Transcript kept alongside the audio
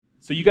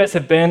So you guys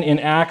have been in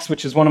Acts,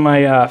 which is one of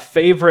my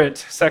favorite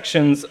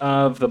sections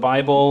of the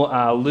Bible.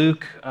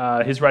 Luke,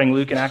 his writing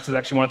Luke in Acts is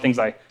actually one of the things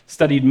I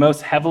studied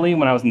most heavily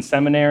when I was in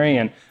seminary,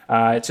 and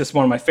it's just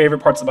one of my favorite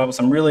parts of the Bible,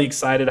 so I'm really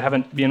excited. I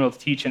haven't been able to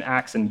teach in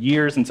Acts in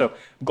years, and so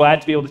I'm glad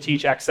to be able to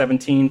teach Acts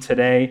 17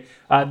 today.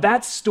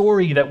 That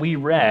story that we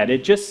read,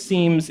 it just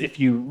seems, if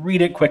you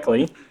read it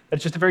quickly,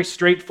 it's just a very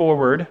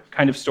straightforward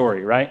kind of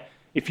story, right?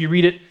 If you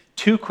read it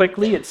too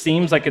quickly, it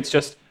seems like it's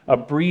just a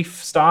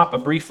brief stop, a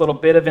brief little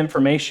bit of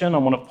information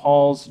on one of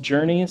Paul's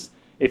journeys.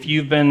 If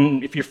you're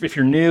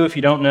new, if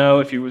you don't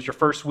know, if it was your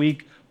first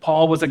week,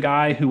 Paul was a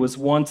guy who was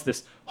once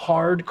this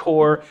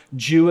hardcore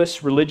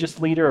Jewish religious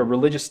leader, a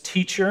religious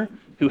teacher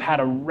who had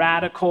a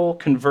radical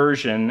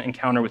conversion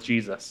encounter with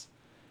Jesus.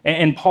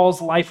 And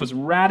Paul's life was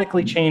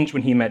radically changed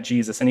when he met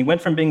Jesus. And he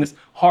went from being this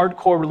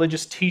hardcore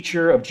religious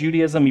teacher of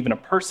Judaism, even a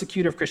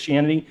persecutor of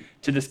Christianity,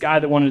 to this guy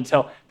that wanted to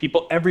tell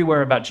people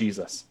everywhere about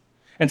Jesus.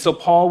 And so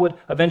Paul would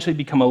eventually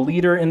become a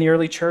leader in the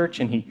early church,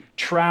 and he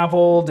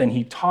traveled, and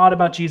he taught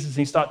about Jesus, and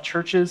he started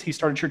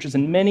churches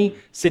in many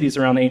cities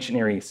around the ancient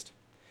Near East.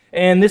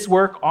 And this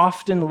work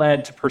often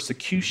led to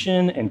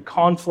persecution and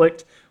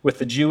conflict with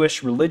the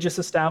Jewish religious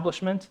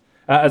establishment,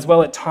 as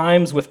well at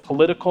times with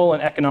political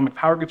and economic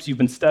power groups. You've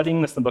been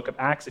studying this in the book of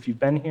Acts if you've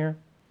been here.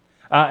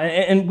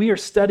 And we are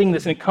studying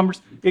this, and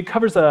it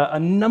covers a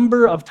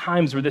number of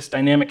times where this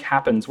dynamic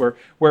happens,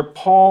 where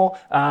Paul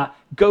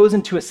goes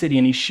into a city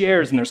and he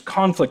shares, and there's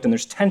conflict and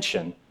there's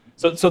tension.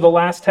 So the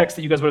last text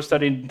that you guys would have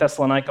studied in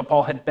Thessalonica,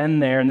 Paul had been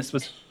there, and this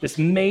was this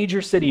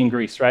major city in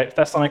Greece, right?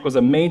 Thessalonica was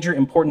a major,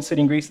 important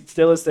city in Greece. It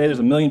still is today. There's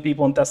 1 million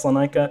people in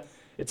Thessalonica.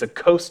 It's a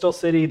coastal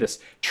city, this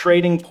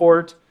trading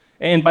port.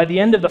 And by the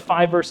end of the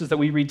 5 verses that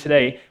we read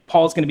today,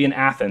 Paul's going to be in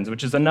Athens,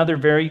 which is another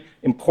very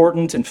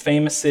important and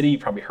famous city. You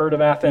probably heard of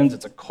Athens.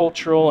 It's a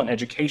cultural and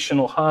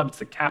educational hub. It's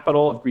the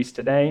capital of Greece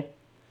today.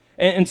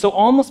 And so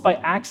almost by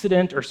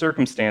accident or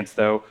circumstance,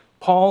 though,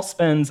 Paul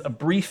spends a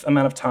brief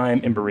amount of time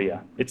in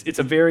Berea. It's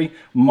a very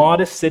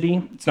modest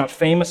city. It's not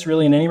famous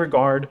really in any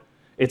regard.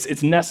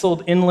 It's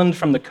nestled inland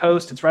from the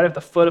coast. It's right at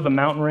the foot of a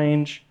mountain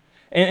range.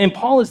 And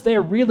Paul is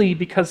there really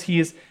because he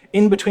is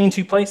in between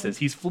two places.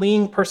 He's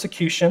fleeing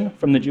persecution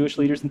from the Jewish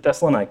leaders in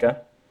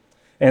Thessalonica,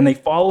 and they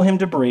follow him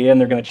to Berea, and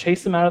they're going to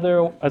chase him out of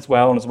there as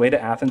well on his way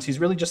to Athens. He's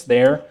really just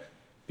there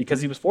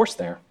because he was forced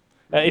there.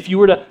 If you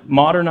were to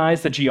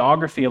modernize the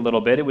geography a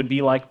little bit, it would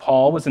be like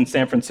Paul was in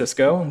San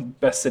Francisco,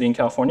 best city in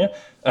California.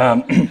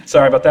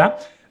 Sorry about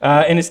that.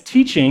 And his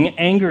teaching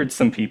angered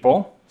some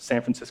people.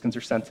 San Franciscans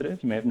are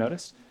sensitive, you may have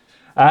noticed.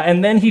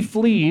 And then he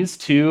flees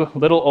to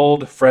little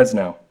old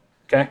Fresno,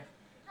 okay?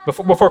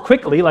 Before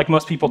quickly, like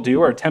most people do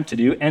or attempt to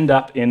do, end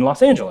up in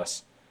Los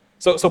Angeles.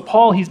 So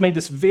Paul, he's made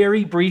this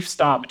very brief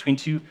stop between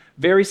two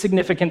very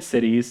significant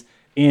cities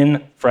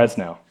in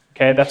Fresno.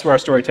 Okay, that's where our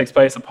story takes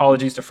place.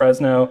 Apologies to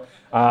Fresno.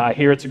 I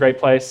hear it's a great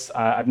place.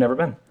 I've never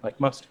been, like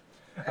most.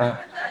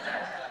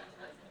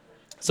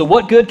 So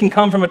what good can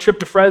come from a trip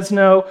to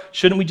Fresno?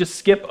 Shouldn't we just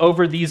skip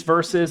over these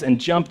verses and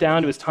jump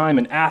down to his time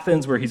in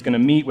Athens where he's going to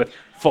meet with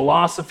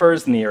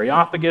philosophers in the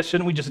Areopagus?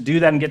 Shouldn't we just do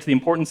that and get to the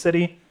important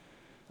city?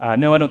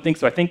 No, I don't think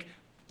so. I think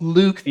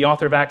Luke, the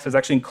author of Acts, has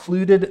actually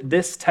included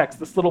this text,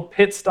 this little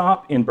pit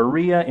stop in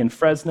Berea, in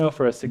Fresno,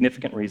 for a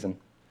significant reason.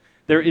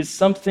 There is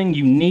something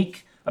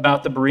unique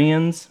about the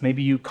Bereans.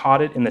 Maybe you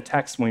caught it in the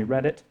text when we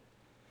read it.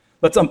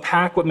 Let's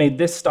unpack what made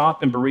this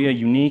stop in Berea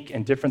unique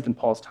and different than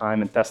Paul's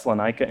time in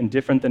Thessalonica and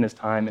different than his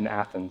time in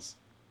Athens.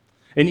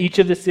 In each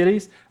of the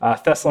cities,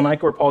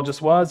 Thessalonica, where Paul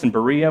just was, in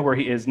Berea, where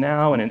he is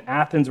now, and in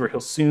Athens, where he'll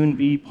soon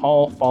be,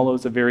 Paul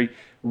follows a very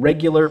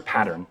regular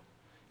pattern.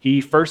 He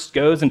first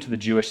goes into the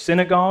Jewish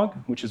synagogue,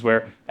 which is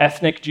where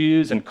ethnic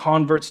Jews and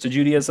converts to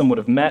Judaism would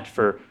have met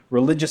for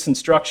religious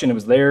instruction. It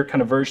was their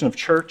kind of version of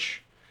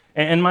church.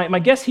 And my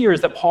guess here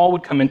is that Paul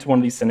would come into one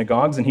of these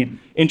synagogues and he'd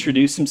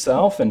introduce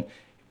himself. And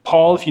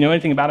Paul, if you know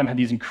anything about him, had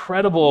these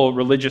incredible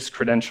religious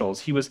credentials.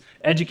 He was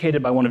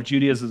educated by one of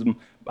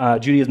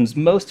Judaism's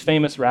most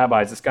famous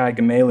rabbis, this guy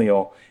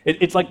Gamaliel.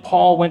 It's like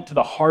Paul went to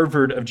the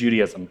Harvard of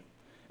Judaism.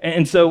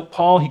 And so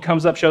Paul, he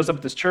shows up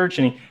at this church,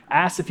 and he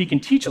asks if he can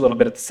teach a little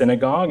bit at the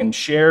synagogue and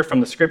share from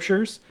the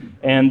scriptures.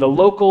 And the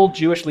local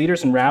Jewish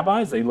leaders and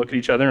rabbis, they look at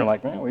each other and are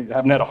like, man, we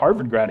haven't had a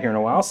Harvard grad here in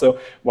a while, so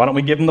why don't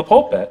we give him the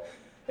pulpit?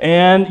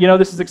 And,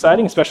 this is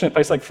exciting, especially in a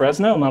place like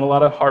Fresno. Not a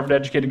lot of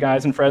Harvard-educated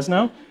guys in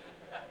Fresno.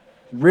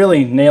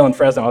 Really nailing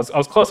Fresno. I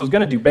was close. I was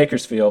going to do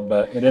Bakersfield,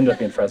 but it ended up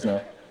being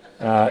Fresno.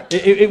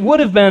 It would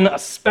have been a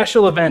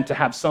special event to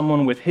have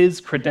someone with his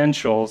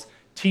credentials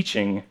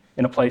teaching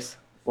in a place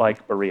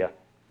like Berea.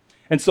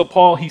 And so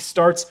Paul, he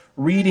starts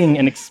reading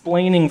and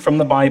explaining from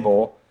the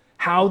Bible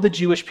how the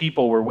Jewish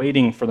people were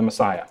waiting for the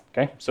Messiah.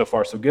 Okay, so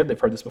far so good. They've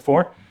heard this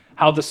before.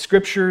 How the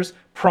scriptures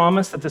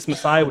promised that this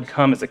Messiah would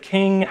come as a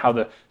king, how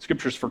the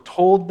scriptures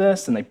foretold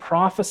this, and they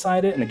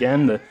prophesied it. And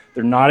again,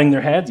 they're nodding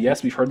their heads.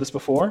 Yes, we've heard this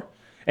before.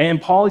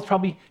 And Paul is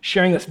probably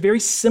sharing this very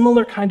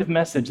similar kind of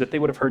message that they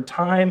would have heard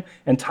time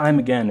and time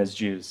again as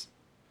Jews.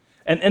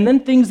 And then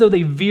things, though,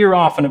 they veer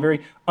off in a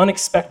very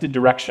unexpected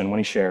direction when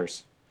he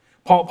shares.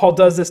 Paul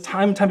does this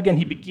time and time again.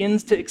 He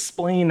begins to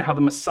explain how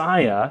the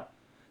Messiah,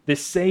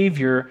 this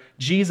Savior,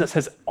 Jesus,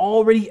 has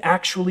already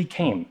actually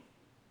came.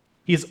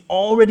 He has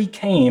already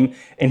came,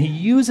 and he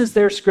uses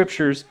their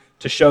scriptures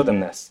to show them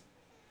this.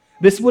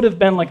 This would have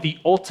been like the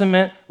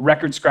ultimate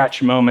record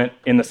scratch moment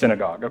in the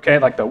synagogue, okay?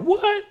 Like the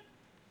what?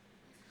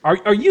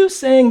 Are you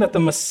saying that the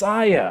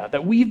Messiah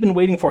that we've been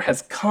waiting for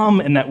has come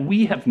and that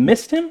we have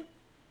missed him?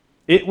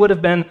 It would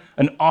have been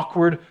an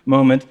awkward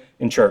moment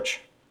in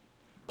church.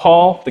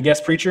 Paul, the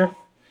guest preacher,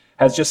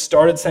 has just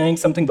started saying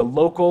something the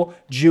local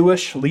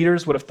Jewish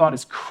leaders would have thought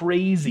is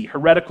crazy,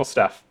 heretical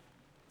stuff.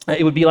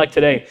 It would be like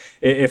today,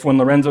 if when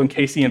Lorenzo and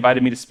Casey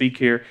invited me to speak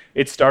here,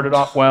 it started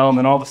off well, and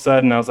then all of a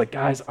sudden I was like,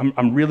 guys,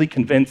 I'm really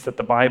convinced that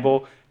the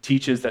Bible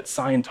teaches that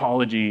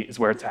Scientology is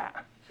where it's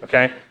at,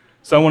 okay?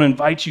 So I want to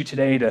invite you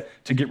today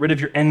to get rid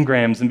of your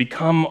engrams and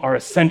become our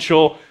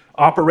essential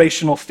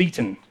operational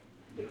thetan.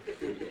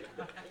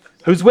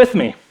 Who's with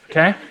me,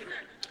 okay?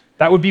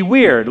 That would be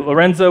weird.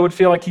 Lorenzo would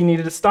feel like he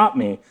needed to stop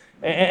me.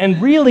 And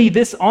really,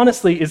 this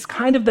honestly is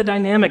kind of the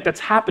dynamic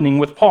that's happening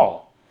with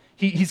Paul.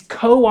 He's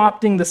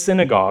co-opting the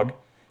synagogue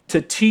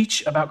to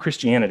teach about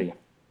Christianity,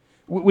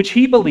 which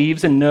he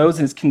believes and knows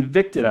and is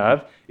convicted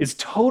of is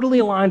totally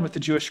aligned with the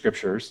Jewish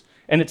scriptures,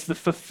 and it's the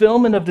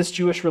fulfillment of this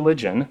Jewish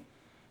religion,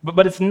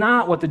 but it's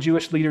not what the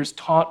Jewish leaders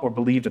taught or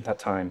believed at that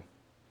time.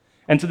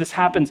 And so this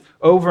happens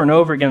over and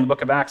over again in the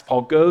book of Acts.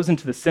 Paul goes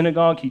into the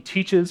synagogue, he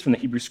teaches from the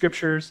Hebrew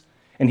scriptures,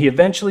 and he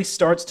eventually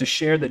starts to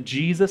share that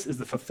Jesus is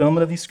the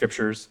fulfillment of these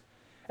scriptures,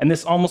 and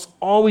this almost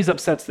always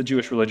upsets the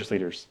Jewish religious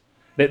leaders.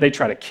 They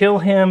try to kill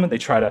him. They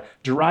try to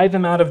drive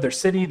him out of their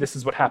city. This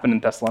is what happened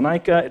in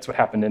Thessalonica. It's what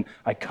happened in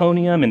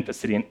Iconium, in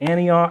Pisidian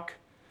Antioch.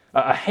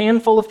 A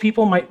handful of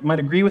people might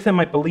agree with him,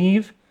 might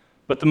believe,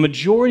 but the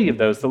majority of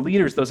those, the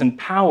leaders, those in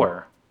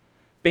power,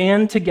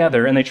 band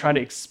together and they try to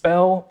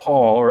expel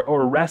Paul or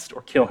arrest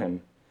or kill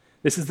him.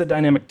 This is the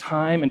dynamic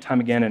time and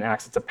time again in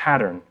Acts. It's a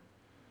pattern.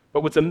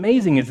 But what's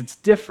amazing is it's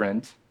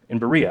different in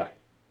Berea.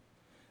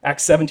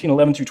 Acts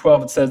 17:11 through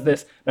 12, it says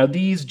this, "Now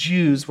these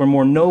Jews were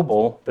more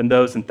noble than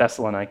those in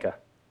Thessalonica.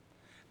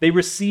 They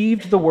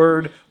received the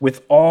word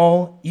with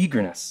all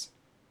eagerness,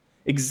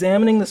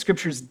 examining the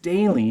scriptures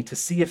daily to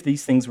see if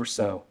these things were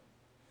so.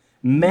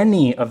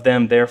 Many of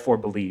them therefore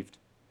believed,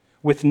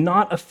 with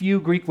not a few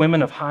Greek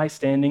women of high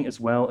standing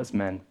as well as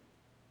men."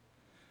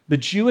 The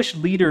Jewish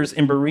leaders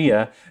in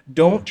Berea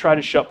don't try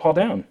to shut Paul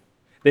down.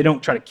 They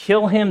don't try to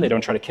kill him. They don't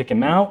try to kick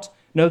him out.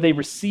 No, they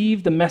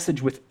receive the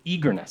message with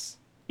eagerness.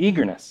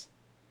 Eagerness.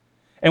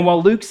 And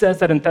while Luke says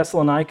that in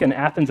Thessalonica and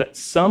Athens that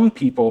some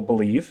people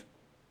believe,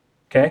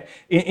 okay,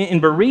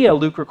 in Berea,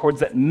 Luke records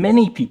that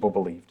many people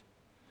believed.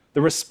 The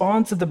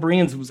response of the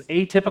Bereans was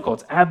atypical.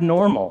 It's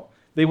abnormal.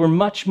 They were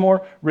much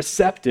more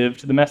receptive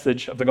to the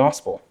message of the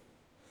gospel.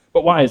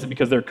 But why? Is it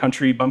because they're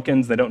country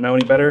bumpkins, they don't know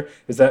any better?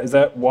 Is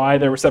that why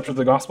they're receptive to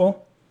the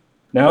gospel?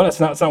 No, that's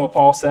not what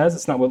Paul says.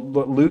 It's not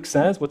what Luke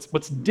says.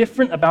 What's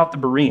different about the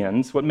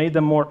Bereans, what made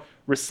them more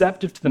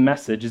receptive to the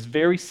message, is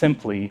very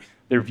simply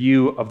their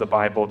view of the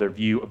Bible, their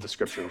view of the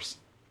scriptures.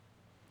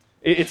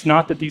 It's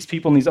not that these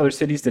people in these other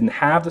cities didn't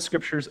have the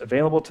scriptures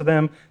available to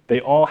them. They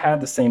all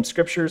had the same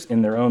scriptures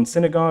in their own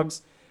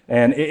synagogues.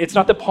 And it's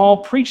not that Paul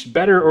preached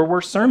better or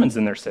worse sermons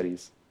in their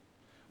cities.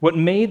 What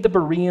made the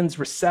Bereans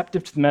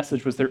receptive to the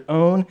message was their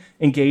own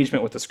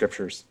engagement with the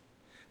scriptures.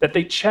 That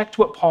they checked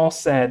what Paul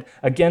said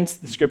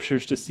against the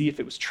scriptures to see if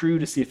it was true,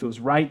 to see if it was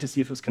right, to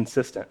see if it was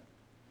consistent.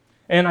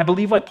 And I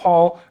believe why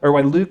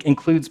Luke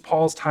includes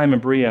Paul's time in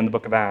Berea in the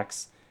book of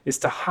Acts is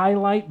to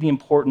highlight the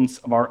importance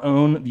of our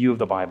own view of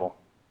the Bible,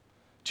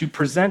 to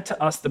present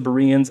to us the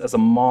Bereans as a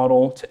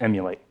model to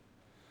emulate,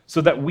 so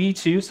that we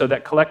too, so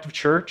that collective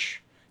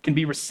church can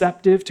be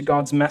receptive to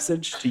God's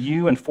message to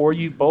you and for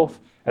you, both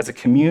as a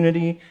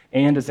community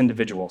and as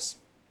individuals.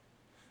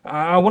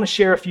 I want to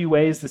share a few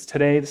ways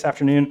this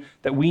afternoon,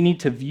 that we need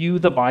to view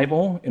the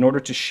Bible in order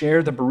to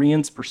share the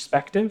Bereans'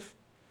 perspective,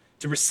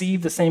 to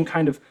receive the same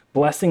kind of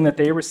blessing that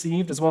they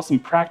received, as well as some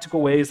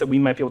practical ways that we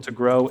might be able to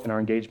grow in our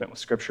engagement with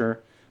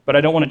Scripture. But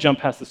I don't want to jump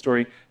past the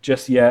story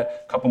just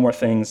yet. A couple more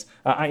things.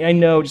 I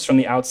know just from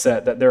the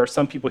outset that there are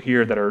some people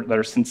here that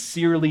are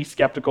sincerely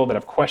skeptical, that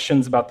have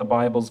questions about the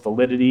Bible's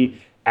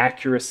validity,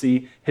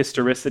 accuracy,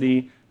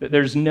 historicity.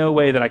 There's no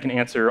way that I can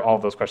answer all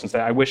of those questions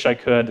today. I wish I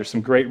could. There's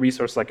some great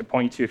resources I could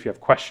point you to if you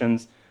have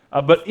questions.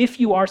 But if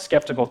you are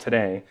skeptical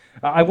today,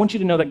 I want you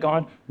to know that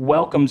God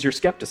welcomes your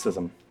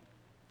skepticism.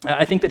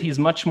 I think that he's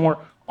much more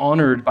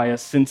honored by a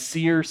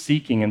sincere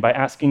seeking and by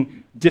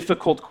asking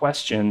difficult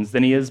questions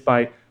than he is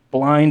by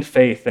blind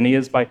faith, than he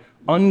is by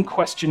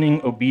unquestioning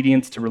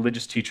obedience to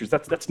religious teachers.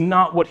 That's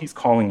not what he's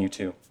calling you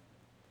to.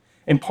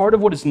 And part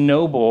of what is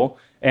noble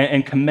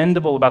and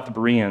commendable about the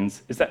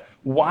Bereans is that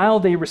while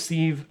they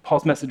receive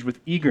Paul's message with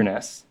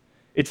eagerness,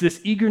 it's this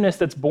eagerness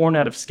that's born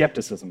out of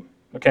skepticism,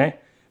 okay?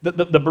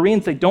 The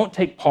Bereans, they don't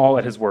take Paul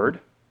at his word,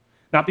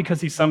 not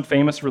because he's some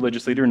famous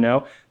religious leader,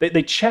 no.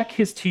 They check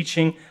his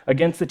teaching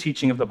against the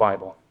teaching of the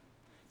Bible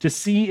to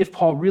see if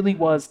Paul really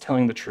was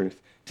telling the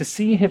truth, to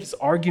see if his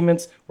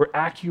arguments were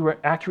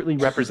accurately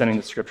representing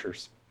the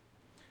scriptures.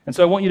 And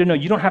so I want you to know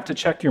you don't have to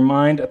check your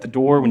mind at the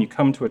door when you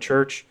come to a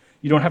church.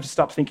 You don't have to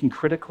stop thinking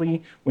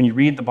critically when you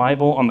read the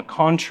Bible. On the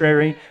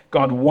contrary,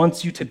 God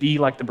wants you to be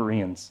like the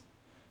Bereans,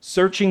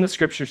 searching the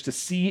scriptures to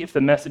see if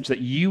the message that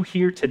you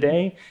hear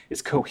today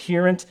is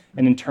coherent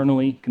and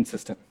internally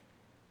consistent.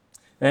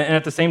 And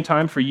at the same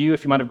time, for you,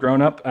 if you might have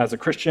grown up as a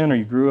Christian or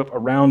you grew up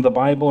around the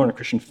Bible or in a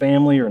Christian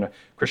family or in a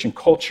Christian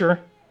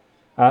culture,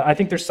 I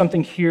think there's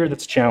something here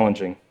that's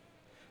challenging.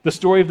 The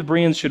story of the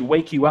Bereans should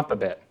wake you up a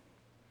bit,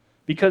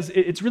 because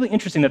it's really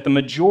interesting that the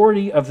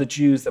majority of the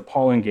Jews that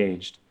Paul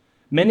engaged,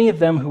 many of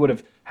them who would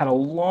have had a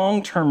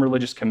long-term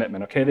religious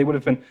commitment, okay? They would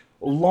have been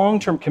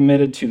long-term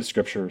committed to the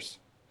scriptures.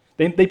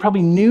 They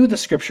probably knew the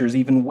scriptures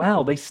even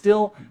well. They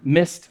still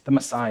missed the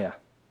Messiah.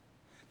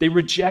 They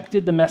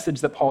rejected the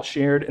message that Paul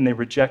shared, and they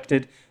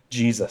rejected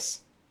Jesus.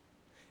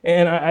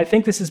 And I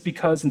think this is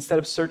because instead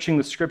of searching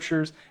the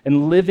scriptures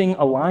and living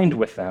aligned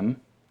with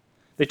them,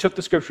 they took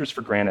the scriptures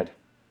for granted.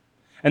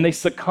 And they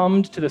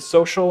succumbed to the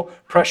social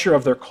pressure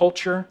of their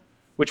culture,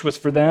 which was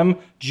for them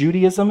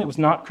Judaism. It was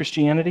not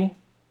Christianity.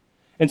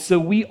 And so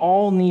we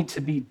all need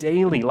to be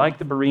daily, like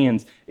the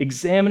Bereans,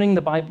 examining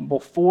the Bible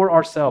for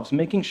ourselves,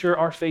 making sure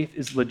our faith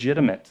is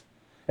legitimate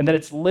and that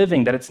it's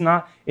living, that it's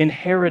not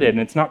inherited and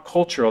it's not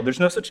cultural. There's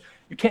no such,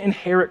 you can't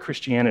inherit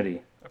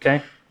Christianity,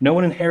 okay? No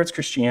one inherits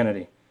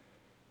Christianity.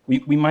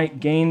 We might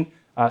gain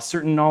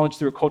certain knowledge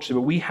through a culture,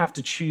 but we have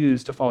to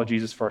choose to follow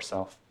Jesus for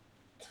ourselves.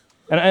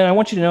 And I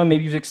want you to know,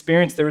 maybe you've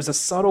experienced, there is a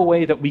subtle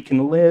way that we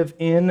can live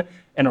in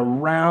and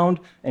around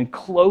and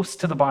close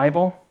to the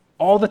Bible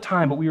all the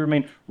time, but we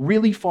remain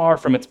really far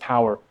from its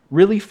power,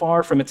 really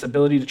far from its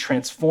ability to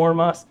transform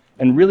us,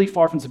 and really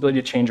far from its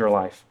ability to change our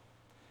life.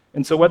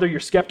 And so whether you're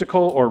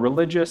skeptical or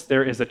religious,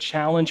 there is a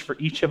challenge for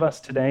each of us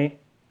today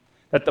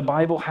that the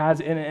Bible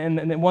has, and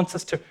it wants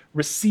us to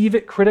receive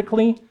it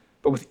critically,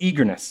 but with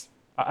eagerness.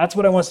 That's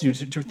what I want us to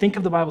do, to think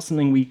of the Bible as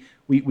something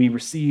we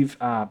receive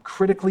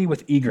critically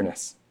with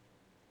eagerness.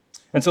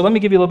 And so let me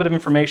give you a little bit of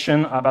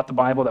information about the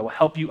Bible that will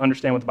help you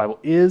understand what the Bible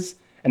is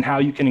and how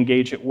you can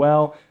engage it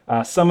well.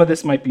 Some of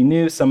this might be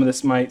new. Some of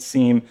this might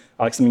seem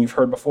like something you've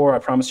heard before. I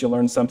promise you'll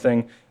learn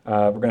something.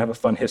 We're going to have a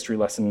fun history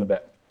lesson in a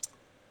bit.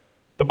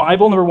 The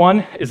Bible, number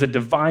one, is a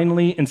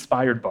divinely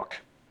inspired book.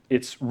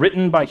 It's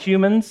written by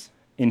humans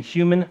in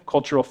human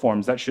cultural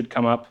forms. That should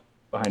come up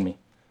behind me.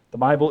 The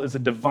Bible is a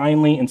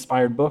divinely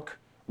inspired book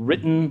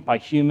written by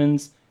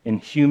humans in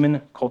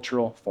human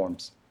cultural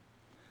forms.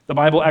 The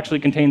Bible actually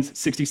contains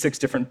 66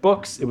 different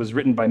books. It was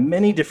written by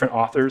many different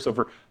authors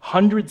over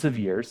hundreds of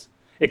years.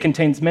 It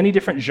contains many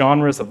different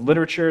genres of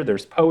literature.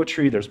 There's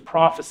poetry, there's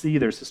prophecy,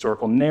 there's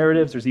historical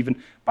narratives, there's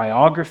even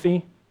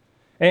biography.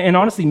 And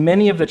honestly,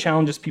 many of the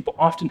challenges people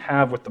often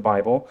have with the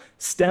Bible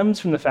stems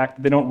from the fact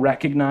that they don't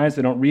recognize,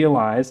 they don't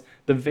realize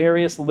the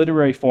various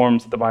literary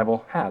forms that the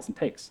Bible has and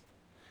takes.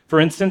 For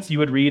instance, you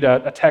would read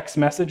a text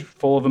message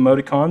full of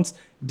emoticons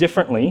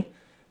differently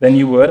than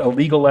you would a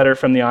legal letter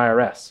from the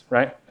IRS,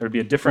 right? There would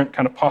be a different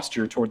kind of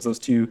posture towards those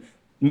two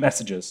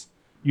messages.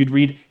 You'd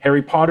read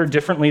Harry Potter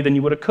differently than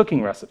you would a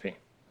cooking recipe,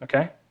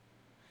 okay?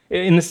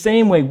 In the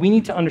same way, we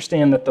need to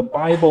understand that the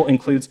Bible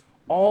includes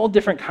all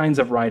different kinds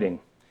of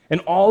writing,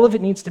 and all of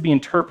it needs to be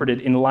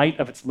interpreted in light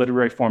of its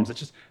literary forms.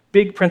 It's just a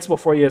big principle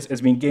for you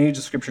as we engage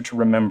the scripture to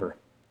remember.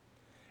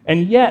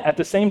 And yet, at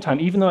the same time,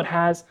 even though it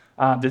has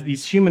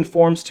these human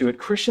forms to it,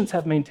 Christians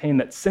have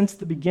maintained that since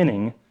the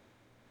beginning,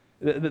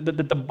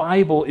 that the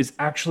Bible is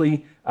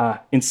actually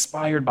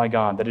inspired by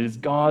God, that it is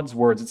God's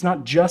words. It's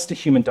not just a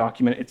human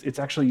document, it's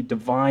actually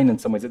divine in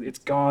some ways. It's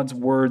God's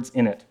words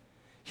in it.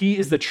 He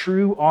is the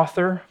true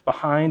author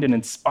behind and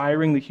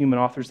inspiring the human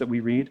authors that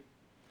we read.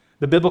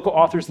 The biblical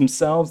authors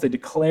themselves, they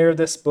declare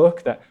this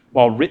book that,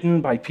 while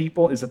written by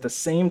people, is at the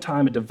same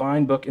time a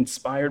divine book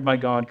inspired by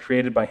God,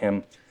 created by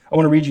him. I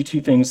want to read you two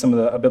things some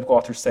of the biblical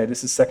authors say.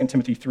 This is 2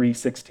 Timothy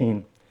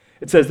 3:16.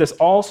 It says this: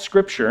 all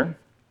scripture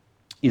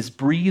is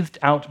breathed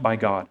out by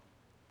God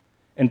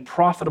and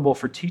profitable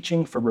for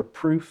teaching, for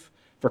reproof,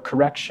 for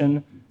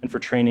correction, and for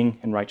training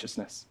in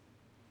righteousness.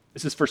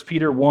 This is 1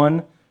 Peter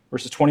 1,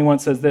 verses 21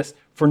 says this: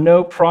 for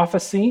no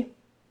prophecy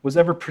was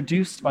ever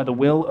produced by the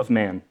will of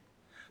man,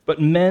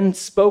 but men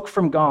spoke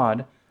from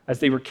God as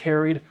they were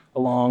carried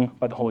along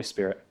by the Holy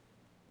Spirit.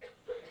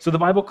 So the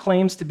Bible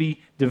claims to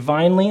be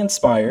divinely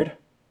inspired,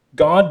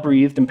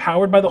 God-breathed,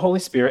 empowered by the Holy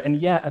Spirit,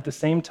 and yet at the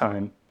same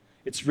time,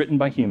 it's written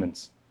by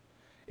humans,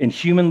 in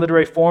human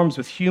literary forms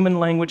with human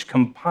language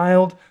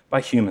compiled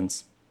by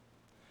humans.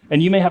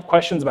 And you may have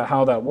questions about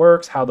how that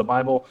works, how the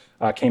Bible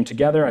came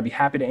together. I'd be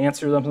happy to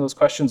answer some of those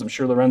questions. I'm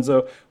sure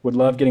Lorenzo would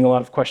love getting a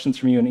lot of questions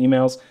from you in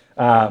emails.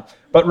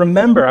 But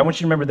remember, I want you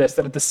to remember this,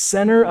 that at the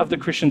center of the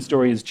Christian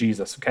story is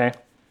Jesus, okay?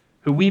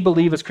 Who we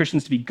believe as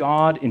Christians to be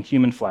God in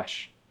human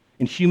flesh,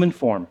 in human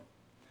form.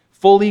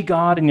 Fully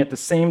God and yet at the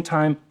same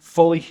time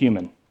fully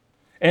human.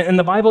 And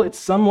the Bible, it's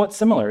somewhat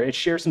similar. It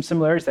shares some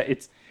similarities that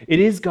it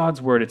is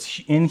God's word.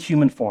 It's in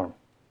human form,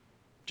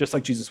 just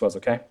like Jesus was,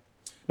 okay?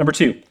 Number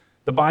two,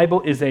 the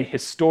Bible is a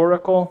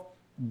historical,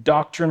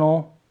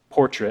 doctrinal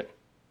portrait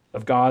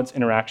of God's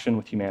interaction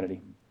with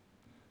humanity.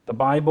 The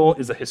Bible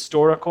is a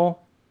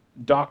historical,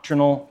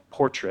 doctrinal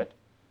portrait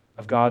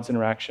of God's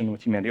interaction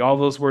with humanity. All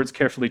those words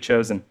carefully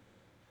chosen.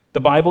 The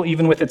Bible,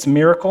 even with its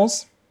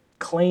miracles,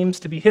 claims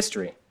to be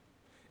history.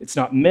 It's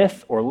not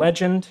myth or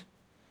legend.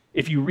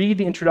 If you read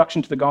the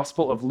introduction to the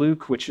Gospel of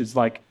Luke, which is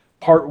like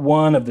part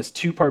one of this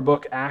two-part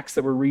book, Acts,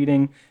 that we're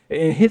reading,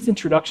 in his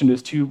introduction to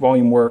his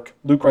two-volume work,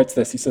 Luke writes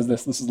this. He says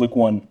this is Luke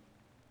 1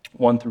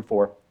 through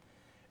 4.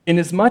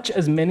 Inasmuch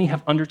as many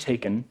have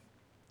undertaken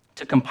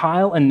to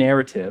compile a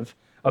narrative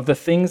of the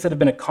things that have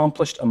been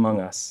accomplished among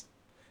us,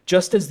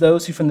 just as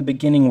those who from the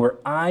beginning were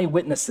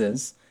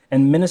eyewitnesses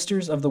and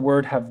ministers of the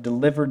word have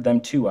delivered them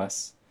to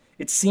us,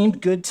 it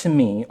seemed good to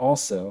me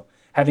also,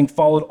 having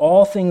followed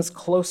all things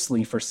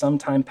closely for some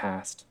time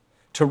past,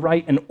 to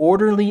write an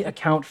orderly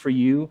account for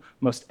you,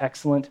 most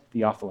excellent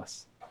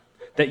Theophilus,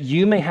 that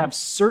you may have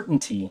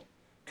certainty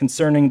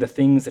concerning the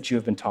things that you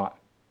have been taught.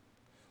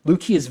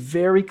 Luke is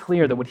very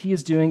clear that what he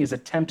is doing is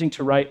attempting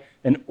to write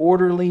an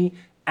orderly,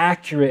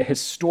 accurate,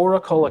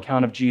 historical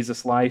account of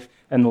Jesus' life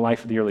and the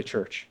life of the early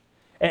church.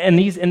 And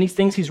these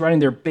things he's writing,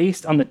 they're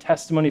based on the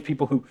testimony of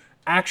people who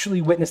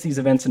actually witnessed these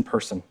events in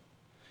person.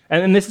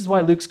 And this is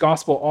why Luke's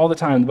gospel, all the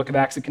time in the book of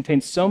Acts, it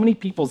contains so many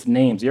people's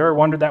names. You ever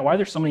wondered that? Why are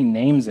there so many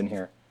names in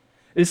here?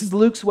 This is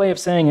Luke's way of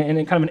saying,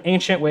 in kind of an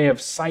ancient way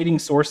of citing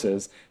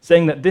sources,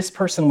 saying that this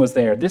person was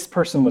there, this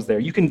person was there.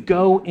 You can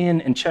go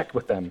in and check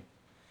with them.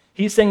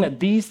 He's saying that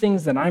these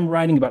things that I'm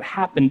writing about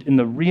happened in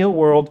the real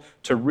world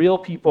to real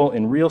people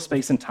in real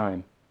space and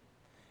time.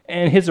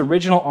 And his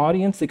original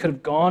audience, they could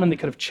have gone and they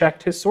could have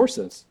checked his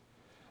sources.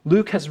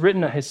 Luke has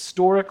written a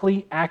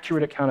historically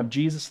accurate account of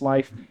Jesus'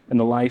 life and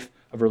the life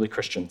of early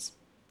Christians.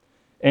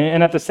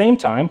 And at the same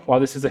time, while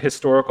this is a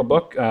historical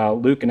book,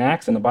 Luke and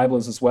Acts and the Bible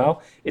is as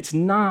well, it's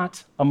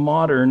not a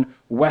modern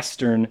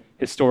Western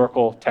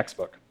historical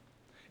textbook.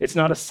 It's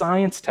not a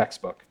science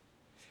textbook.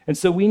 And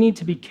so we need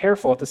to be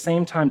careful at the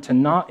same time to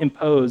not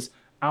impose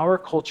our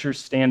culture's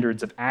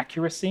standards of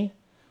accuracy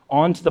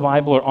onto the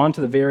Bible or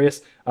onto the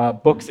various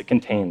books it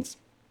contains.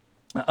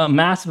 A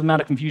massive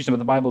amount of confusion about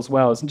the Bible as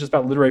well isn't just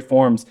about literary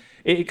forms.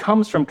 It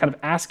comes from kind of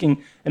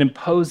asking and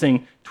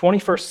imposing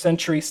 21st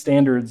century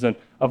standards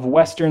of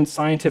Western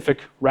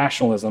scientific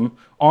rationalism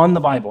on the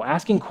Bible,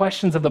 asking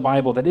questions of the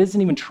Bible that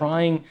isn't even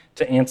trying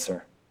to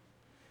answer.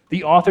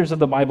 The authors of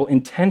the Bible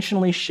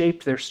intentionally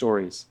shaped their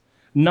stories,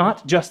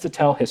 not just to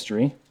tell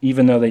history,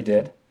 even though they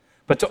did,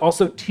 but to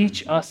also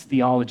teach us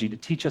theology, to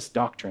teach us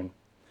doctrine.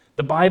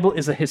 The Bible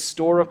is a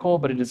historical,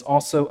 but it is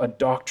also a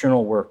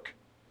doctrinal work.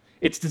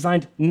 It's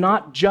designed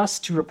not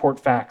just to report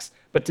facts,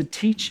 but to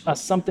teach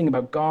us something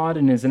about God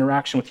and his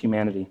interaction with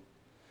humanity.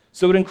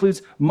 So it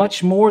includes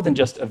much more than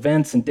just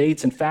events and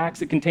dates and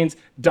facts. It contains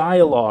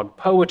dialogue,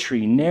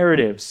 poetry,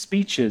 narratives,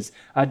 speeches,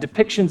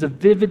 depictions of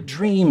vivid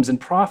dreams and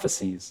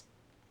prophecies.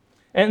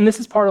 And this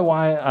is part of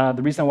why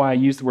the reason why I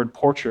use the word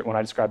portrait when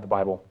I describe the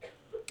Bible.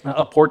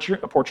 A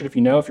portrait, if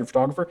you know, if you're a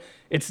photographer,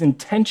 it's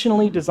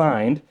intentionally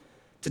designed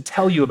to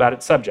tell you about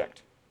its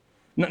subject.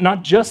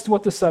 Not just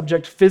what the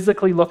subject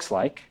physically looks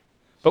like,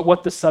 but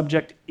what the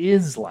subject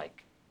is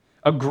like.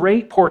 A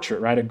great portrait,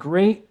 right? A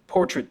great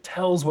portrait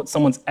tells what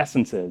someone's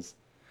essence is.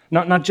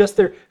 Not just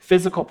their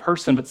physical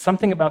person, but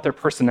something about their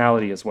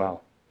personality as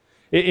well.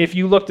 If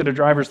you looked at a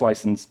driver's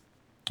license,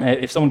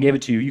 if someone gave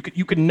it to you,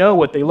 you could know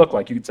what they look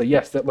like. You could say,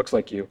 yes, that looks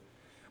like you.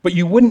 But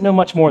you wouldn't know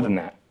much more than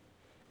that.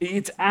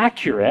 It's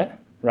accurate,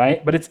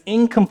 right? But it's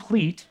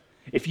incomplete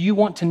if you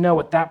want to know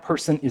what that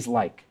person is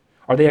like.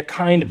 Are they a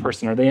kind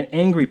person? Are they an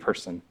angry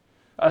person?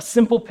 A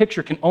simple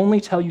picture can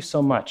only tell you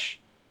so much.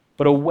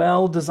 But a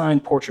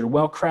well-designed portrait, a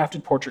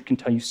well-crafted portrait can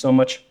tell you so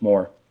much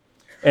more.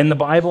 And the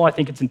Bible, I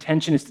think its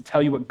intention is to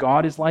tell you what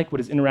God is like, what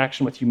his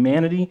interaction with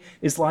humanity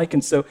is like.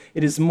 And so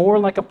it is more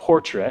like a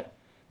portrait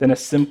than a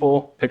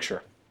simple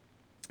picture.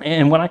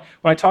 And when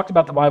I talked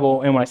about the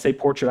Bible and when I say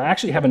portrait, I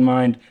actually have in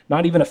mind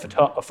not even a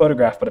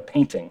photograph, but a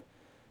painting.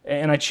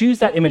 And I choose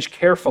that image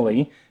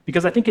carefully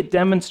because I think it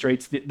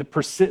demonstrates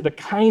the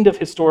kind of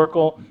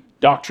historical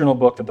doctrinal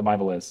book that the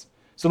Bible is.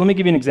 So let me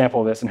give you an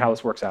example of this and how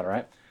this works out, all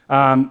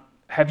right?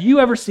 Have you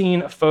ever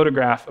seen a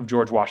photograph of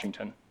George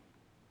Washington?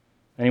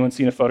 Anyone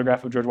seen a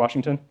photograph of George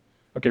Washington?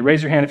 Okay,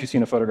 raise your hand if you've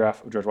seen a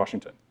photograph of George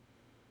Washington.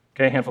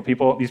 Okay, a handful of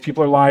people. These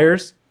people are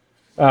liars.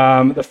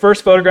 The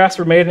first photographs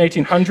were made in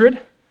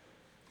 1800,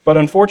 but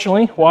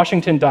unfortunately,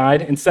 Washington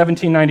died in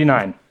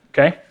 1799.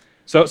 Okay,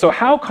 so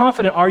how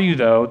confident are you,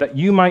 though, that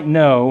you might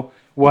know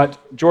what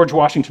George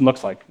Washington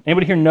looks like?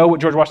 Anybody here know what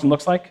George Washington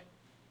looks like?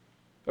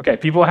 Okay,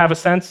 people have a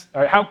sense.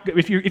 All right,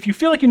 if you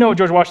feel like you know what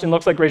George Washington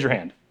looks like, raise your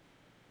hand.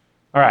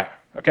 All right,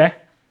 okay,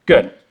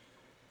 good.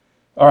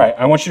 All right,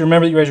 I want you to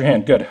remember that you raise your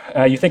hand. Good.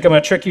 You think I'm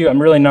going to trick you?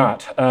 I'm really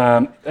not.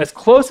 As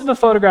close of a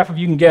photograph as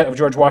you can get of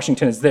George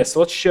Washington is this. So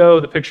let's show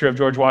the picture of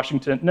George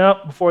Washington. No,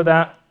 before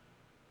that.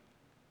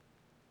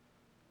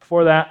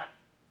 Before that.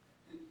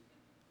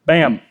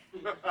 Bam.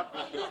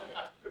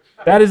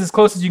 That is as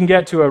close as you can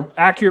get to an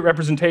accurate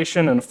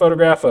representation and a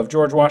photograph of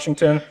George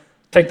Washington.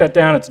 Take that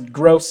down. It's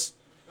gross.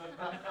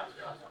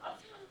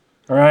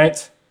 All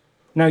right.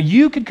 Now,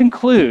 you could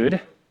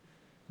conclude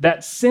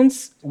that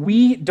since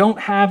we don't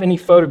have any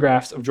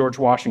photographs of George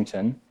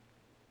Washington,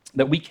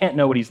 that we can't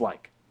know what he's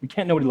like. We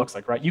can't know what he looks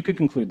like, right? You could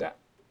conclude that.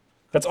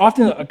 That's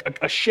often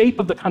a shape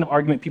of the kind of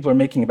argument people are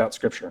making about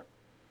Scripture.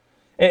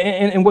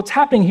 And what's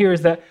happening here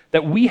is that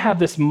we have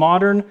this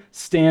modern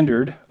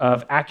standard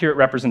of accurate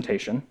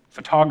representation,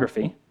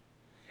 photography,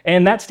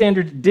 and that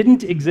standard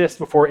didn't exist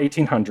before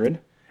 1800,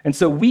 and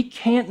so we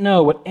can't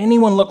know what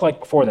anyone looked like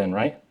before then,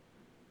 right?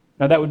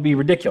 Now, that would be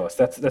ridiculous.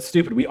 That's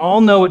stupid. We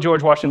all know what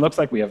George Washington looks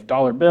like. We have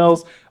dollar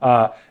bills.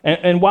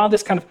 And while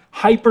this kind of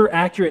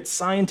hyper-accurate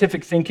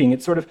scientific thinking,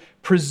 it sort of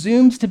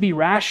presumes to be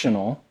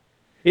rational,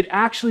 it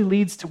actually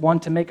leads to one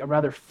to make a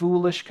rather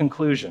foolish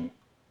conclusion.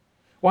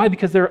 Why?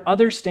 Because there are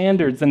other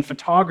standards than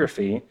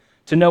photography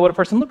to know what a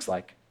person looks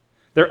like.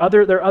 There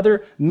are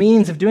other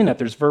means of doing that.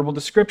 There's verbal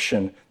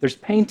description, there's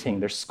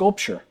painting, there's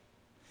sculpture.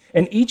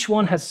 And each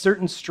one has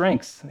certain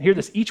strengths. Hear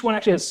this, each one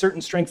actually has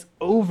certain strengths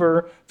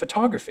over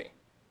photography.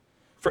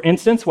 For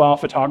instance, while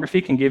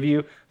photography can give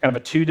you kind of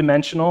a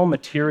two-dimensional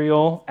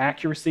material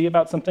accuracy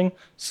about something,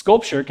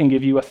 sculpture can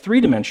give you a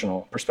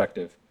three-dimensional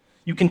perspective.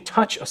 You can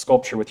touch a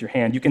sculpture with your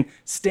hand. You can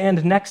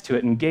stand next to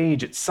it and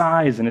gauge its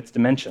size and its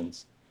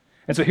dimensions.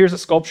 And so here's a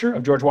sculpture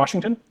of George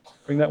Washington.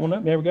 Bring that one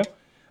up. There we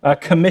go.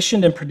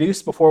 Commissioned and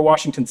produced before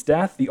Washington's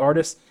death, the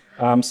artist,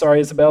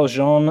 Isabelle,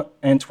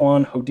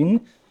 Jean-Antoine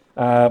Houdin,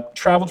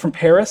 traveled from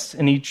Paris,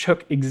 and he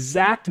took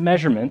exact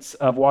measurements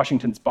of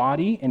Washington's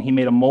body, and he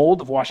made a mold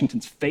of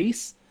Washington's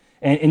face.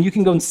 And you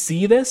can go and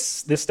see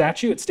this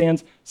statue. It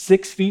stands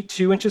 6 feet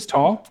 2 inches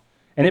tall,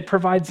 and it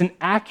provides an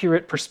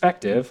accurate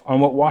perspective on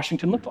what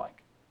Washington looked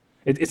like.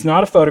 It's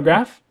not a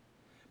photograph,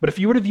 but if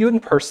you were to view it in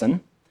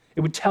person,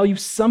 it would tell you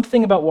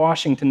something about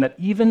Washington that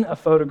even a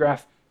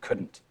photograph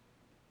couldn't.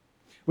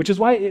 Which is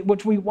why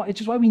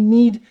we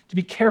need to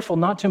be careful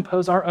not to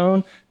impose our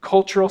own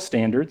cultural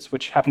standards,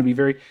 which happen to be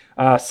very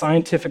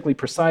scientifically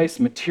precise,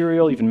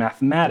 material, even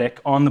mathematic,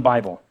 on the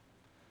Bible.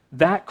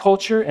 That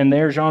culture and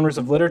their genres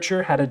of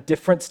literature had a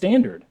different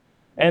standard.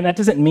 And that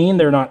doesn't mean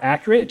they're not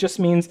accurate. It just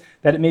means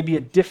that it may be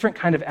a different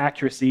kind of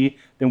accuracy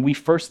than we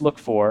first look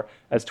for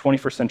as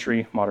 21st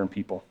century modern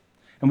people.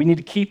 And we need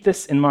to keep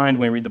this in mind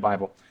when we read the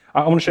Bible.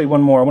 I want to show you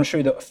one more. I want to show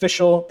you the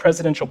official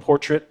presidential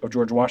portrait of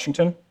George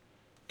Washington.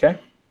 Okay?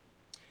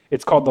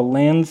 It's called the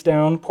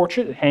Lansdowne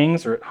portrait. It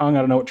hangs, or it hung, I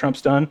don't know what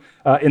Trump's done,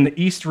 in the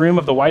East Room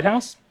of the White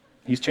House.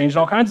 He's changed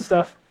all kinds of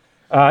stuff.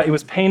 It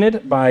was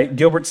painted by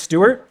Gilbert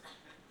Stuart,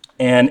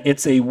 and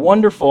it's a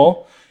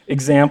wonderful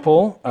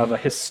example of a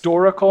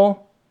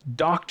historical,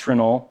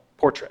 doctrinal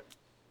portrait.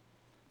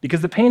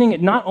 Because the painting,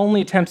 it not only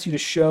attempts you to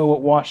show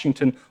what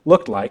Washington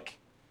looked like,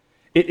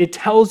 it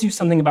tells you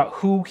something about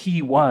who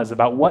he was,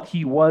 about what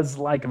he was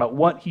like, about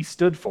what he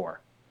stood for.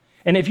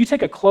 And if you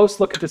take a close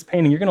look at this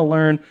painting, you're going to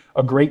learn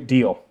a great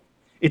deal.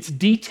 Its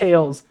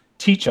details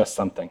teach us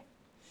something.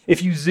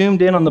 If you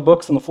zoomed in on the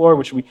books on the floor,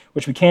 which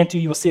we can't do,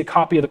 you will see a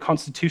copy of the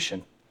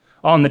Constitution.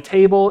 On the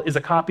table is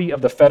a copy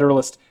of the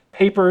Federalist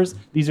Papers.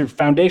 These are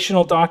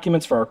foundational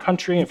documents for our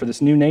country and for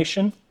this new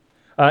nation.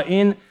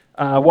 In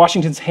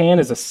Washington's hand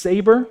is a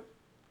saber,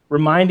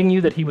 reminding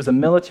you that he was a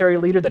military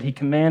leader, that he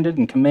commanded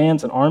and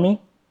commands an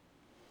army.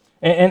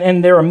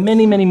 And there are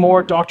many, many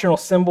more doctrinal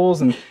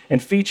symbols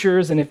and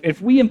features. And if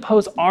we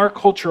impose our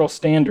cultural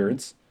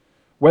standards,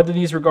 whether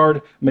these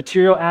regard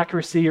material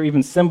accuracy or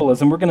even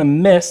symbolism, we're going to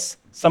miss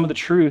some of the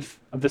truth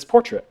of this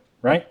portrait,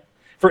 right?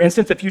 For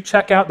instance, if you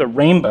check out the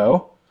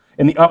rainbow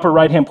in the upper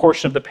right-hand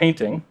portion of the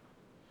painting,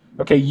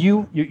 okay,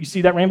 you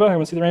see that rainbow?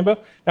 Everyone see the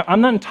rainbow? Now, I'm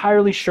not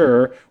entirely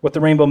sure what the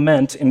rainbow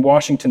meant in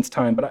Washington's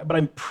time, but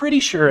I'm pretty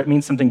sure it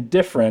means something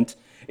different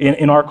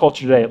in our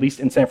culture today, at least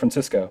in San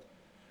Francisco,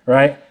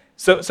 right?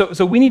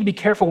 So we need to be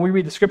careful when we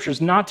read the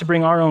scriptures not to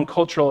bring our own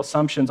cultural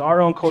assumptions,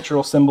 our own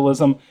cultural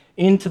symbolism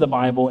into the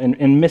Bible and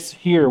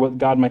mishear what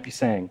God might be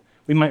saying.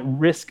 We might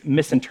risk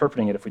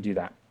misinterpreting it if we do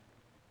that.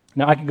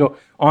 Now, I could go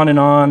on and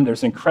on.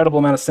 There's an incredible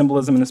amount of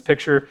symbolism in this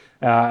picture.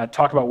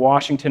 Talk about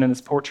Washington in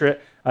this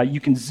portrait.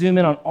 You can zoom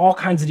in on all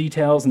kinds of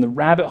details, and the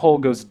rabbit hole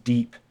goes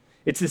deep.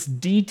 It's this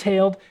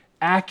detailed,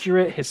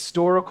 accurate,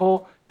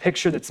 historical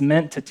picture that's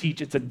meant to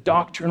teach. It's a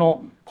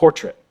doctrinal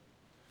portrait.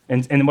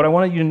 And what I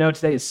want you to know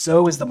today is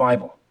so is the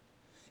Bible.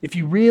 If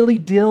you really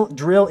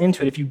drill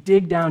into it, if you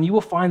dig down, you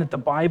will find that the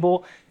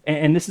Bible,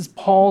 and this is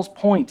Paul's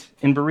point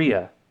in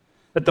Berea,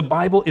 that the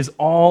Bible is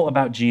all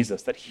about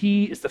Jesus, that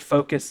he is the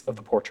focus of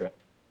the portrait.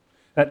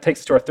 That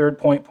takes us to our third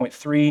point, point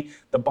 3.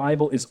 The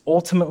Bible is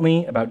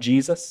ultimately about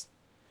Jesus,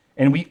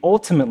 and we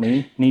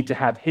ultimately need to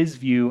have his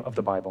view of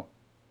the Bible.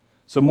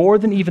 So more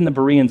than even the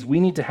Bereans, we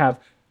need to have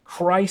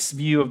Christ's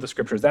view of the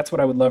Scriptures. That's what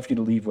I would love for you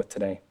to leave with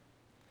today.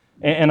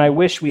 And I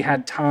wish we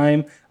had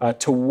time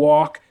to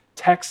walk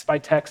text by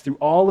text through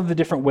all of the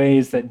different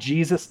ways that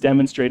Jesus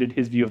demonstrated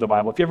his view of the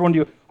Bible. If you ever want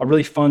to do a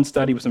really fun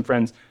study with some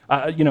friends,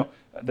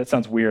 that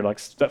sounds weird, like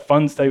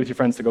fun study with your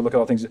friends to go look at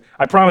all things.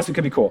 I promise it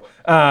could be cool.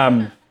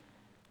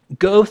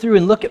 Go through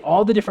and look at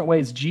all the different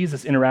ways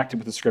Jesus interacted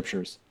with the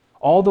Scriptures,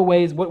 all the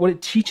ways, what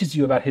it teaches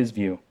you about his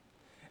view.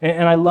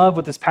 And I love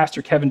what this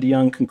pastor Kevin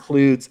DeYoung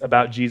concludes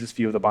about Jesus'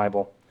 view of the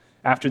Bible.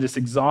 After this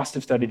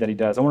exhaustive study that he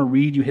does, I want to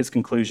read you his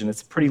conclusion.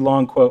 It's a pretty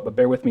long quote, but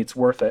bear with me, it's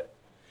worth it.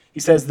 He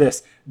says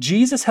this: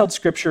 Jesus held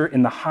Scripture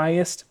in the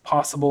highest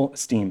possible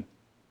esteem.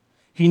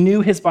 He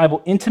knew his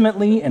Bible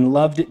intimately and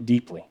loved it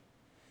deeply.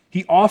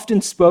 He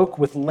often spoke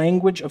with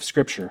language of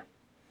Scripture.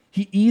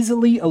 He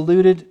easily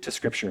alluded to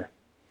Scripture.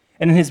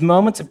 And in his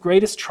moments of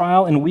greatest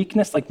trial and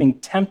weakness, like being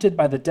tempted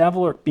by the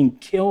devil or being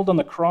killed on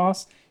the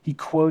cross, he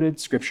quoted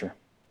Scripture.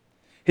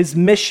 His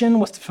mission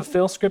was to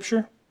fulfill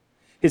Scripture.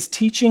 His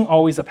teaching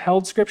always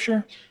upheld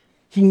Scripture.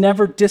 He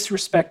never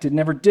disrespected,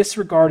 never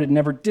disregarded,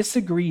 never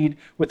disagreed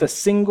with a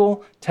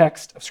single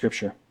text of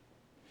Scripture.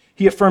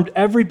 He affirmed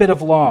every bit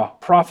of law,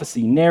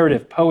 prophecy,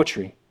 narrative,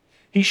 poetry.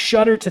 He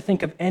shuddered to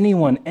think of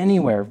anyone,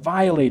 anywhere,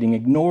 violating,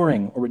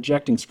 ignoring, or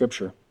rejecting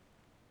Scripture.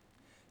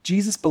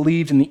 Jesus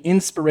believed in the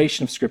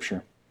inspiration of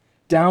Scripture,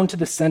 down to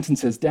the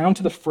sentences, down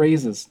to the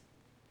phrases,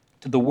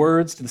 to the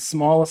words, to the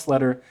smallest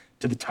letter,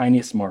 to the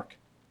tiniest mark.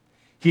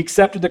 He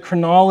accepted the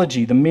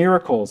chronology, the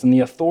miracles, and the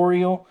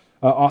authorial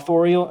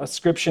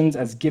ascriptions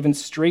as given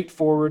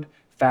straightforward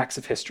facts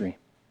of history.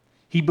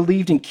 He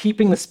believed in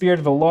keeping the spirit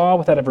of the law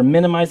without ever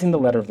minimizing the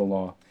letter of the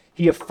law.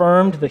 He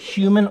affirmed the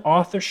human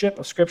authorship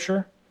of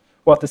Scripture,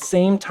 while at the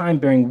same time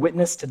bearing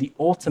witness to the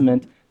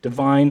ultimate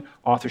divine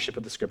authorship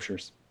of the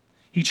Scriptures.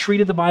 He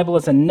treated the Bible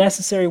as a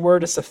necessary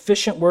word, a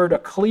sufficient word, a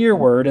clear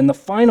word, and the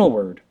final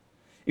word.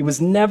 It was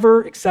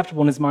never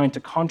acceptable in his mind to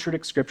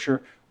contradict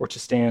Scripture or to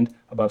stand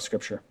above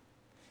Scripture.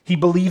 He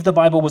believed the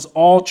Bible was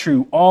all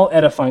true, all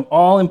edifying,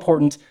 all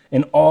important,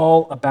 and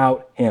all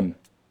about him.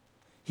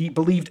 He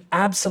believed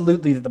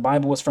absolutely that the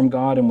Bible was from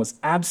God and was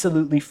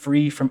absolutely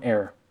free from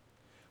error.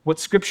 What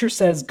Scripture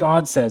says,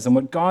 God says, and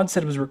what God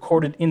said was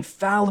recorded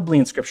infallibly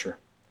in Scripture.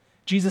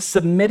 Jesus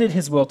submitted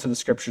his will to the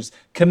Scriptures,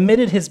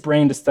 committed his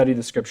brain to study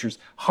the Scriptures,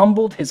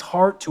 humbled his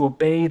heart to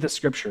obey the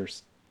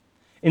Scriptures.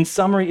 In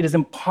summary, it is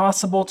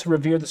impossible to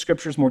revere the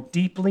Scriptures more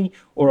deeply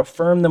or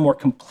affirm them more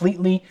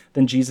completely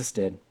than Jesus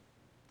did.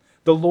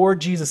 The Lord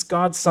Jesus,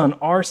 God's Son,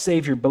 our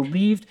Savior,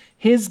 believed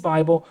his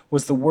Bible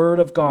was the Word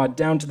of God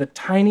down to the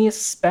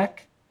tiniest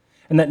speck,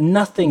 and that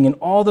nothing in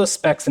all those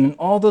specks and in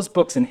all those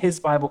books in his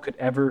Bible could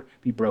ever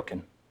be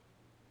broken.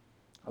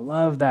 I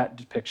love that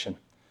depiction.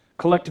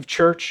 Collective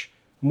Church,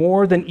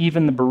 more than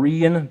even the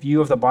Berean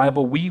view of the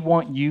Bible, we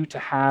want you to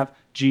have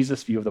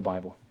Jesus' view of the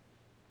Bible,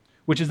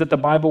 which is that the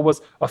Bible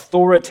was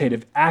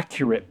authoritative,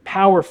 accurate,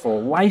 powerful,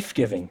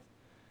 life-giving,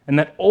 and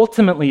that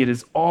ultimately it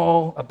is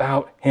all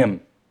about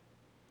him.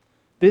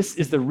 This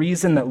is the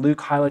reason that Luke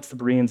highlights the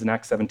Bereans in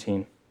Acts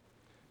 17,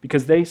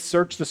 because they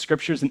searched the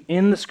Scriptures, and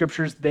in the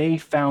Scriptures they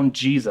found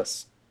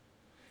Jesus.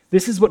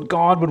 This is what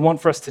God would want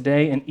for us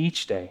today and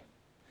each day,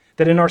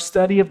 that in our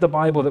study of the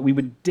Bible that we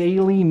would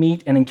daily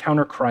meet and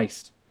encounter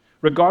Christ,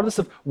 regardless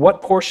of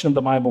what portion of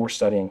the Bible we're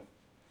studying.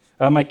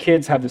 My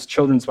kids have this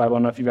children's Bible. I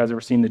don't know if you guys have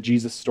ever seen the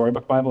Jesus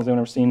Storybook Bible. Has anyone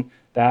ever seen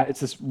that? It's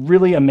this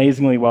really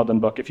amazingly well-done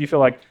book. If you feel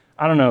like,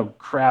 I don't know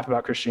crap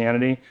about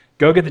Christianity,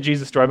 go get the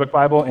Jesus Storybook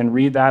Bible and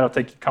read that. It'll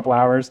take you a couple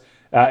hours,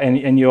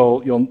 and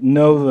you'll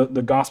know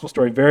the gospel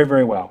story very,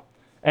 very well.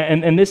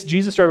 And this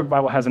Jesus Storybook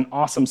Bible has an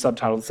awesome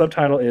subtitle. The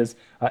subtitle is,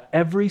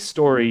 Every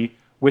Story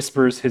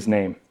Whispers His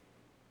Name.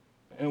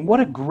 And what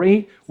a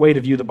great way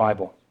to view the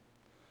Bible.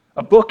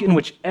 A book in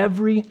which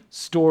every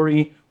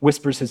story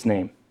whispers his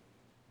name.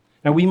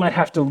 Now, we might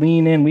have to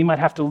lean in, we might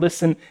have to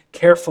listen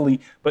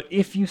carefully, but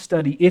if you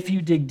study, if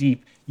you dig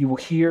deep, you will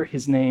hear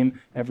his name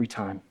every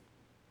time.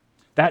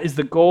 That is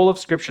the goal of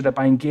Scripture, that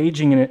by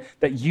engaging in it,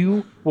 that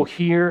you will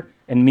hear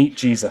and meet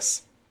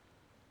Jesus.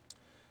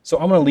 So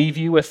I'm going to leave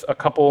you with a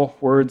couple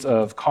words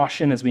of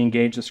caution as we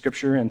engage the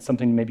Scripture and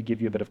something to maybe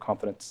give you a bit of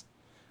confidence.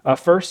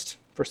 First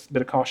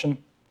bit of caution.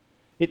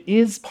 It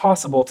is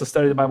possible to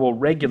study the Bible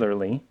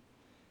regularly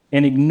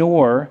and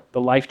ignore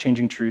the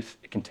life-changing truth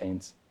it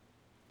contains.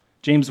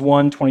 James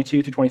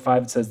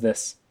 1:22-25 says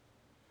this: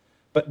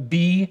 "But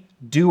be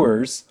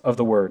doers of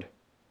the word,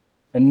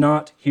 and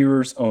not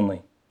hearers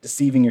only,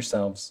 deceiving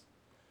yourselves.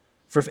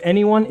 For if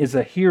anyone is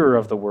a hearer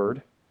of the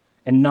word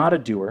and not a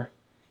doer,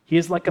 he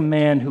is like a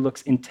man who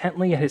looks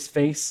intently at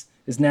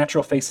his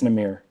natural face in a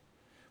mirror.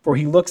 For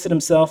he looks at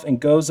himself and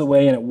goes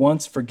away and at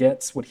once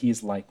forgets what he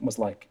was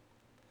like.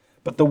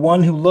 But the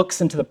one who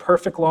looks into the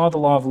perfect law, the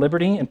law of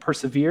liberty, and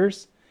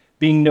perseveres,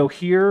 being no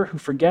hearer who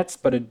forgets,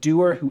 but a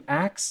doer who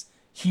acts,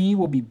 he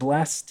will be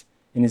blessed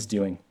in his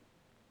doing."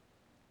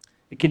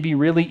 It can be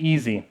really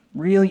easy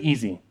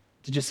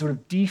to just sort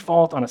of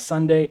default on a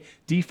Sunday,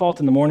 default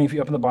in the morning if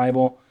you open the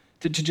Bible,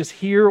 to just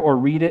hear or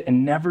read it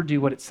and never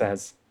do what it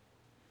says.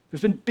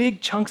 There's been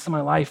big chunks of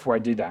my life where I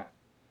do that.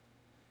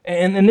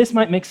 And this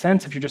might make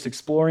sense if you're just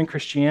exploring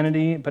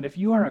Christianity, but if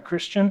you are a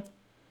Christian,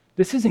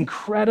 this is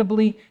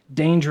incredibly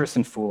dangerous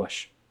and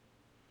foolish.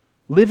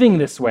 Living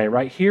this way,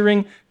 right?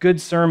 Hearing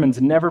good sermons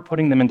and never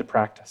putting them into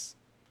practice.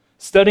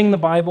 Studying the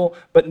Bible,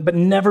 but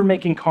never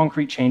making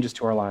concrete changes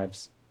to our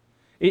lives.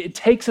 It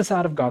takes us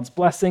out of God's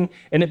blessing,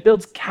 and it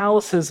builds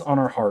calluses on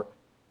our heart.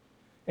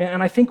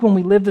 And I think when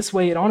we live this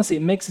way,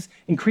 it makes us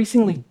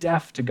increasingly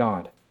deaf to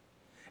God.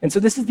 And so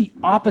this is the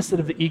opposite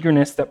of the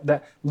eagerness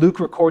that Luke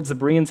records the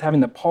Bereans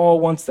having, that Paul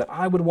wants, that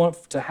I would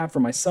want to have for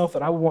myself,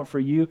 that I would want for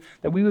you,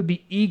 that we would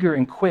be eager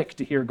and quick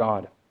to hear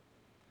God.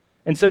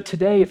 And so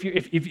today, if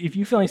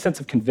you feel any sense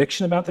of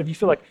conviction about that, if you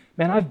feel like,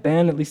 man, I've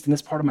been, at least in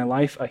this part of my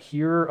life, a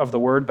hearer of the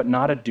word, but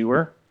not a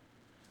doer,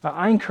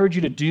 I encourage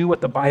you to do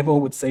what the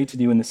Bible would say to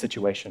do in this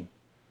situation,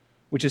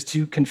 which is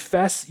to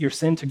confess your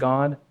sin to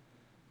God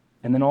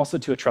and then also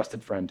to a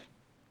trusted friend.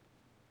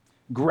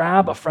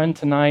 Grab a friend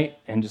tonight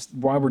and just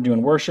while we're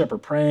doing worship or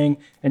praying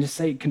and just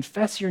say,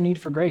 confess your need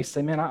for grace.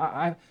 Say, man,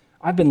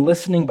 I've been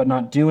listening but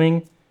not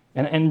doing.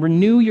 And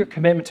renew your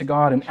commitment to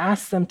God and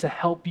ask them to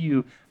help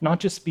you not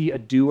just be a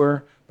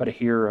doer, but a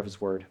hearer of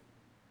his word.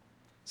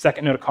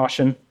 Second note of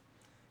caution,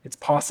 it's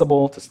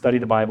possible to study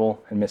the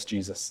Bible and miss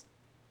Jesus.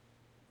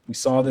 We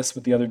saw this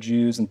with the other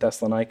Jews in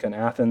Thessalonica and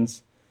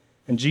Athens.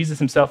 And Jesus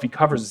himself, he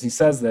covers this. He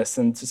says this,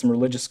 and to some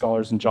religious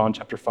scholars in John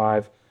chapter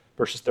 5,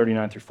 verses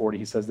 39 through 40,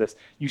 he says this,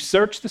 "You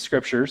search the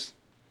scriptures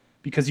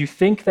because you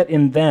think that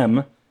in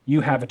them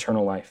you have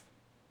eternal life.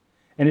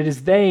 And it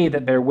is they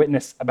that bear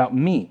witness about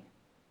me.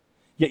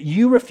 Yet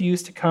you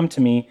refuse to come to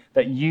me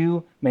that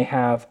you may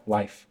have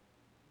life."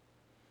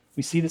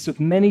 We see this with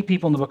many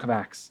people in the book of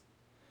Acts.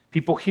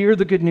 People hear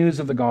the good news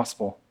of the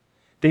gospel.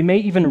 They may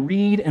even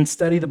read and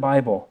study the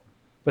Bible,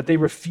 but they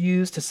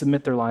refuse to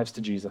submit their lives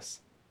to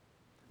Jesus.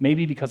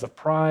 Maybe because of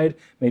pride,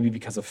 maybe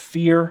because of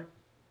fear.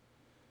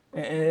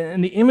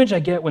 And the image I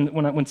get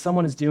when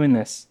someone is doing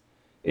this,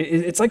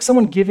 it's like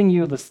someone giving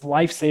you this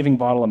life-saving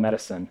bottle of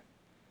medicine.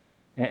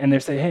 And they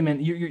say, hey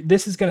man,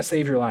 this is going to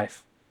save your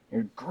life.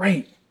 You're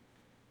great.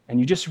 And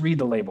you just read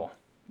the label.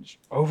 Just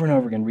over and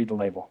over again, read the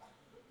label.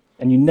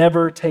 And you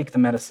never take the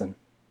medicine.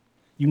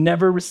 You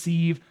never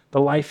receive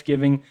the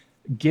life-giving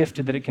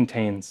gift that it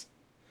contains.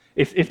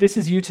 If this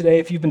is you today,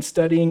 if you've been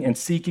studying and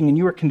seeking and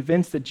you are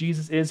convinced that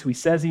Jesus is who he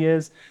says he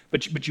is,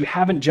 but you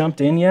haven't jumped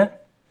in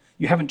yet,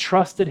 you haven't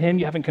trusted him,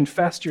 you haven't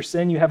confessed your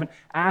sin, you haven't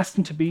asked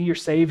him to be your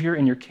Savior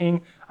and your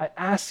King, I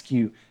ask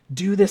you,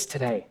 do this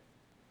today.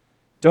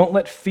 Don't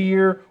let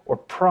fear or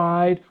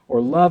pride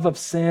or love of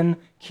sin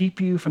keep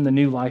you from the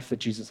new life that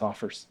Jesus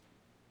offers.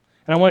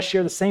 And I want to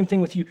share the same thing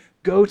with you.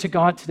 Go to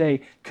God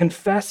today.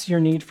 Confess your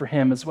need for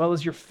him as well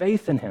as your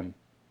faith in him.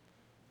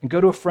 And go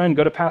to a friend,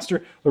 go to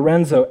Pastor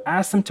Lorenzo.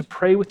 Ask them to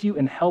pray with you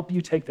and help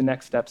you take the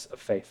next steps of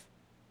faith.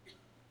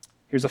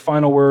 Here's a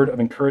final word of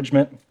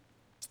encouragement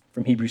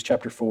from Hebrews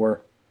chapter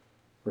 4,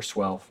 verse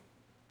 12.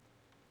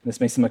 And this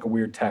may seem like a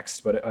weird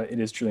text, but it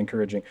is truly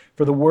encouraging.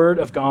 "For the word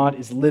of God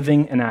is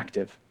living and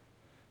active,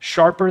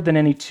 sharper than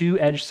any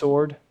two-edged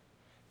sword,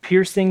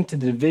 piercing to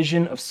the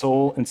division of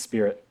soul and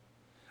spirit,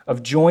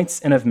 of joints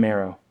and of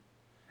marrow,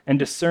 and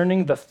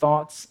discerning the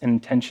thoughts and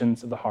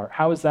intentions of the heart."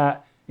 How is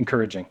that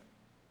encouraging?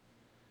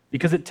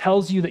 Because it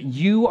tells you that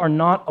you are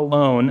not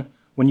alone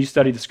when you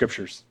study the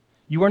scriptures.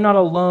 You are not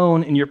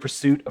alone in your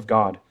pursuit of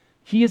God.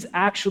 He is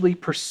actually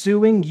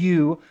pursuing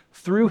you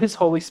through his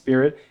Holy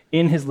Spirit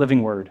in his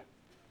living word.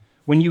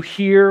 When you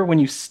hear, when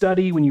you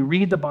study, when you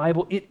read the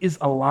Bible, it is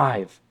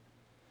alive.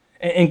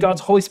 And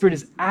God's Holy Spirit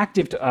is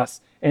active to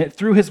us and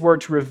through his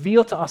word to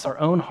reveal to us our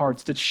own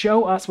hearts, to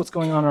show us what's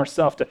going on in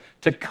ourselves,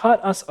 to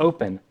cut us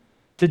open,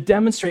 to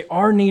demonstrate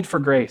our need for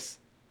grace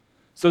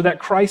so that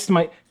Christ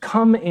might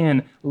come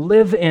in,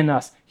 live in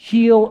us,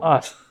 heal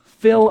us,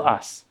 fill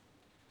us,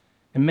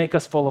 and make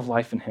us full of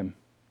life in him.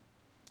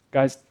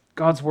 Guys,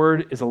 God's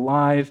word is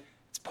alive.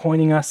 It's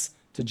pointing us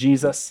to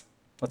Jesus.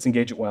 Let's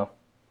engage it well.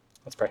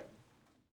 Let's pray.